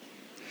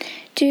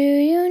Do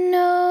you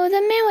know the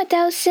man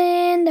without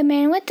sin, the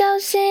man without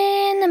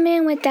sin, the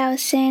man without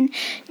sin?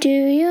 Do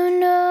you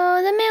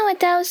know the man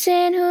without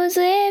sin who's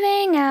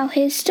living out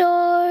his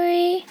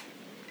story?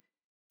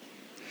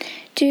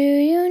 Do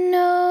you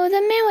know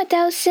the man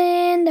without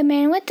sin, the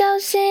man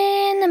without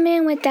sin, the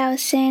man without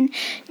sin?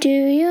 Do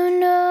you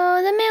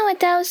know the man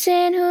without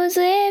sin who's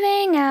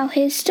living out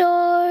his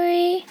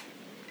story?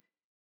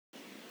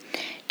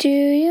 Do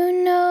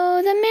you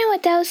know the man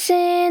without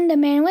sin, the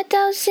man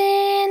without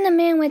sin, the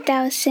man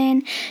without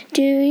sin?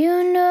 Do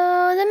you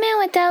know the man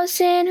without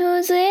sin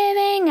who's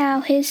living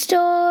out his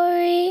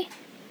story?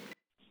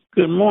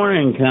 Good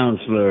morning,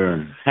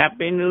 Counselor.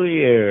 Happy New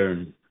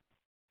Year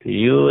to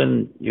you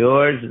and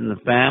yours and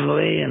the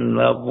family and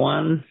loved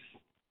ones.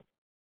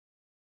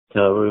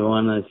 Tell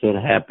everyone I said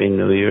Happy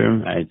New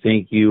Year. I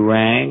think you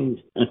rang.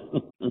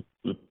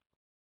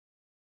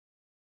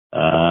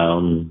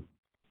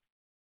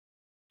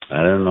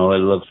 I don't know. It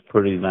looks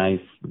pretty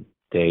nice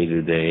day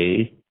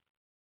today.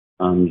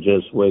 I'm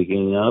just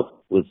waking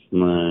up with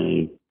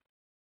my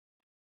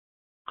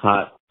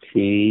hot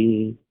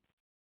tea.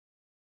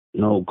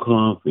 No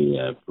coffee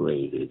after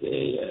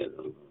today. I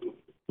don't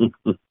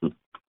know.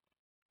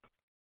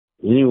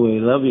 Anyway,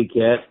 love you,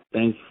 Kat.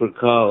 Thanks for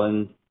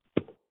calling.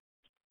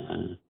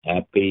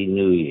 Happy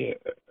New Year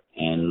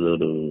and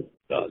little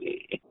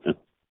doggy.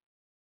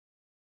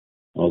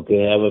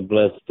 Okay, have a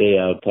blessed day.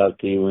 I'll talk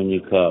to you when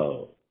you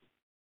call.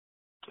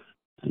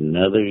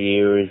 Another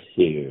year is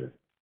here.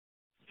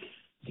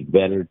 It's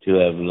better to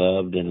have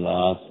loved and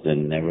lost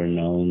than never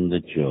known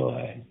the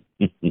joy.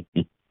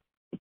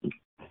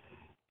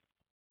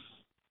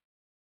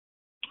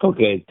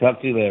 Okay,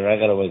 talk to you later. I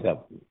gotta wake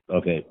up.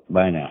 Okay,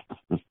 bye now.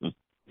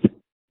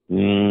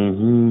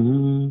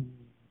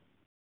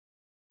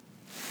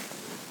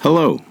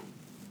 Hello,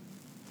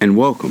 and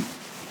welcome.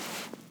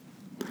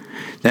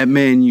 That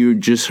man you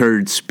just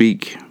heard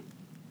speak,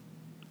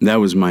 that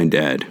was my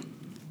dad.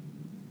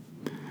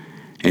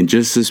 And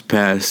just this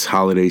past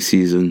holiday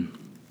season,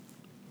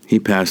 he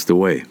passed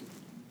away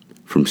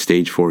from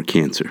stage 4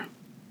 cancer.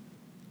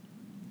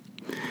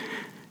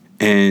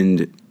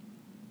 And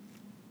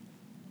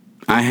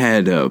I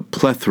had a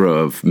plethora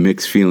of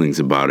mixed feelings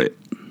about it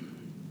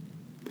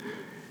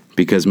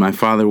because my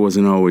father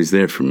wasn't always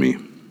there for me.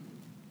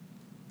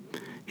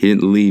 He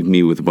didn't leave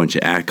me with a bunch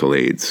of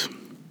accolades.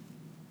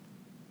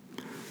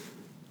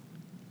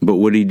 But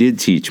what he did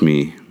teach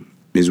me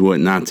is what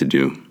not to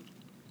do.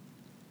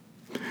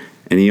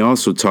 And he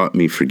also taught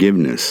me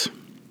forgiveness.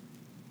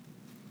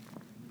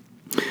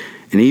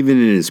 And even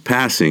in his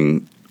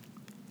passing,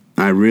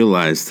 I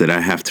realized that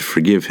I have to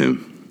forgive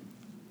him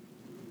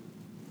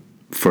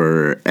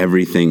for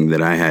everything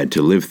that I had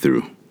to live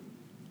through.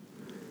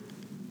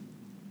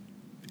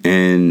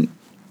 And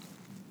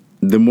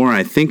the more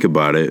I think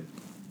about it,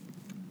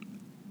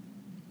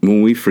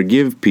 when we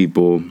forgive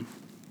people,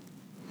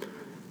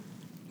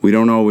 we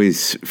don't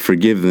always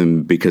forgive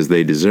them because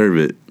they deserve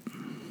it.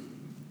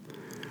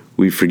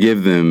 We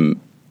forgive them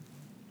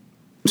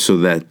so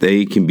that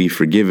they can be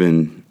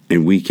forgiven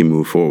and we can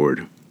move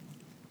forward.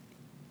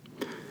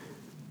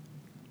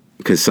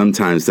 Because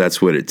sometimes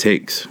that's what it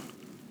takes.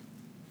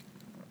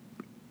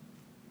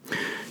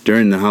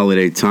 During the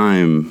holiday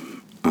time,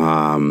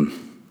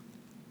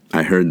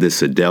 I heard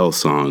this Adele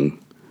song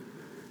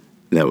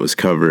that was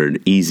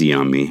covered, Easy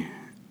on Me,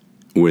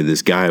 where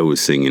this guy was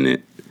singing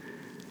it.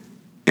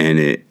 And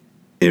it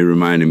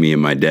reminded me of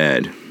my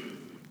dad.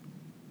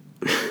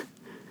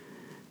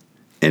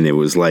 And it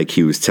was like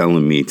he was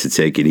telling me to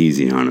take it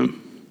easy on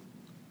him.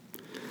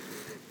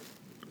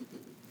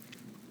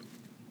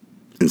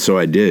 And so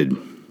I did.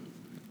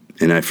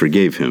 And I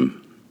forgave him.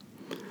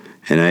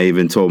 And I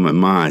even told my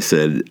ma, I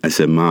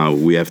said, Ma,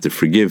 we have to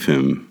forgive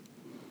him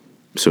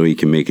so he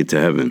can make it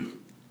to heaven.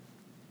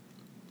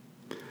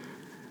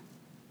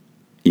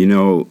 You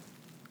know,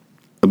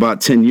 about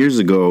 10 years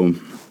ago,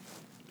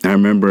 I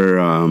remember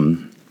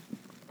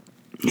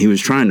he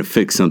was trying to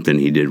fix something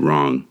he did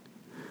wrong.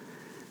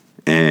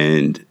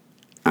 And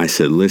I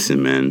said,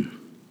 listen, man,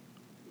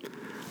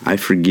 I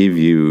forgive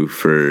you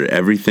for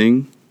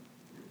everything.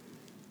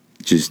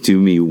 Just do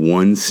me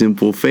one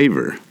simple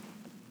favor.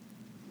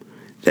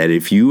 That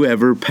if you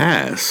ever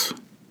pass,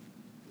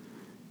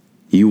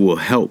 you will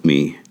help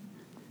me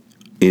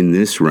in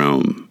this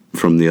realm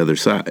from the other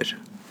side.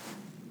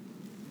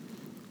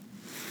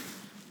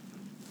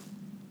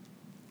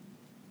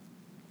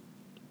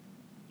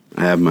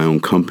 I have my own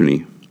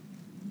company.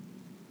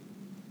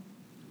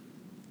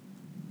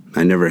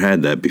 I never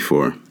had that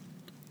before.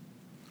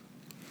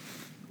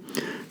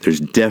 There's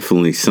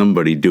definitely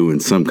somebody doing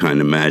some kind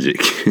of magic.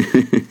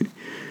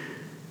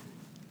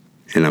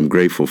 And I'm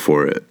grateful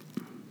for it.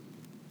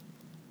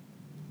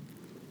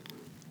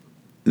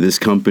 This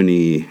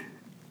company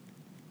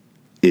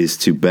is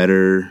to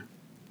better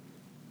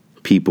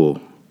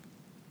people.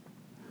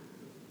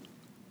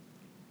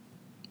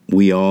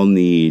 We all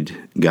need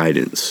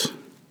guidance.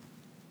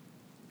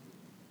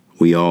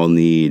 We all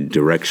need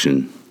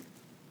direction.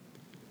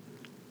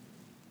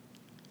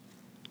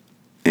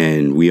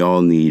 And we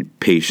all need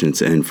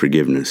patience and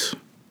forgiveness.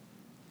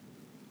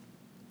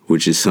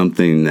 which is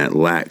something that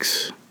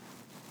lacks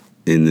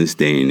in this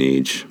day and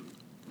age.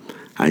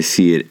 I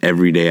see it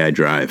every day I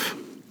drive,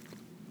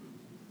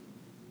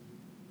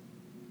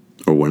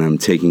 or when I'm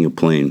taking a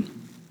plane.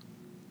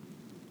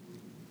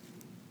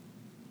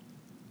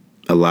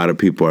 A lot of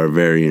people are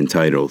very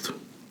entitled.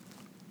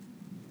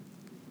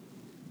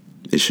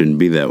 It shouldn't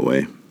be that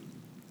way.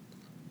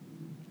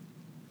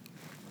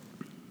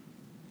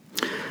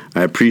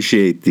 I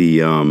appreciate the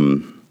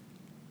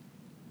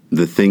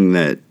thing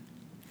that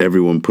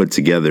everyone put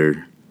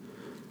together,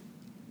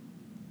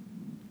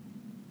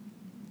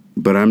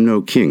 but I'm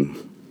no king.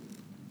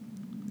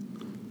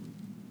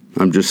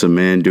 I'm just a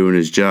man doing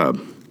his job.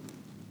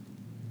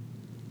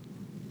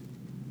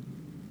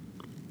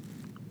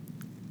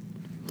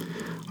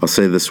 I'll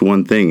say this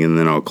one thing and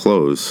then I'll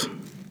close.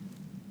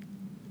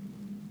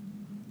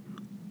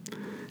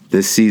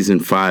 This season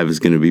 5 is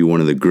going to be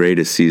one of the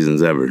greatest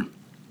seasons ever.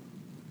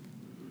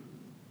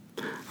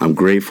 I'm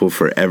grateful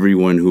for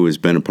everyone who has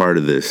been a part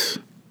of this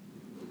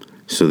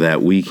so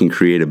that we can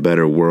create a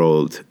better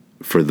world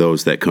for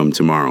those that come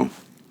tomorrow.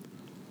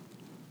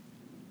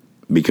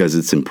 Because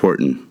it's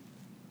important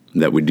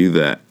that we do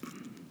that.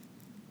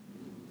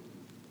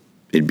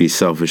 It'd be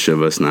selfish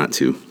of us not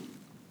to.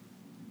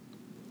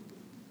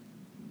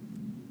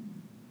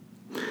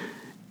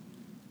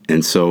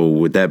 And so,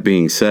 with that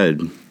being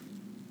said,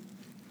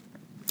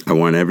 I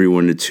want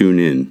everyone to tune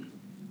in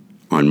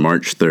on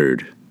March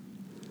 3rd,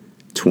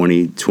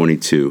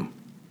 2022,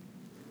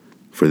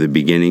 for the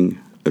beginning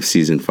of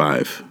Season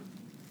 5.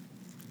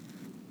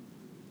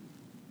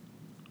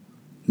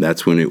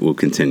 That's when it will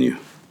continue.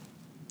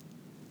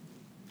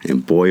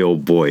 And boy, oh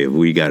boy, have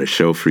we got a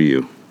show for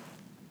you.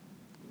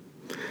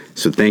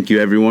 So thank you,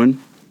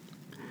 everyone.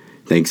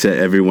 Thanks to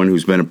everyone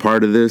who's been a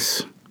part of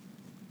this,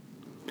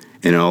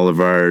 and all of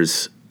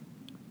ours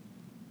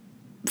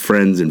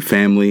friends and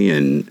family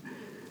and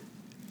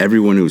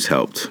everyone who's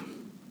helped.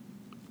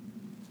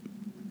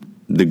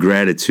 The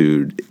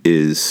gratitude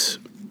is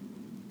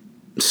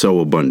so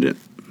abundant.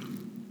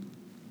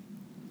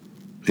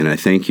 And I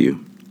thank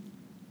you.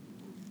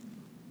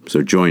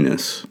 So join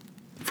us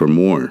for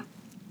more.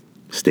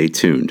 Stay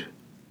tuned.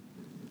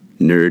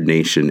 Nerd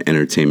Nation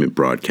Entertainment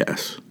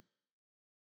Broadcasts.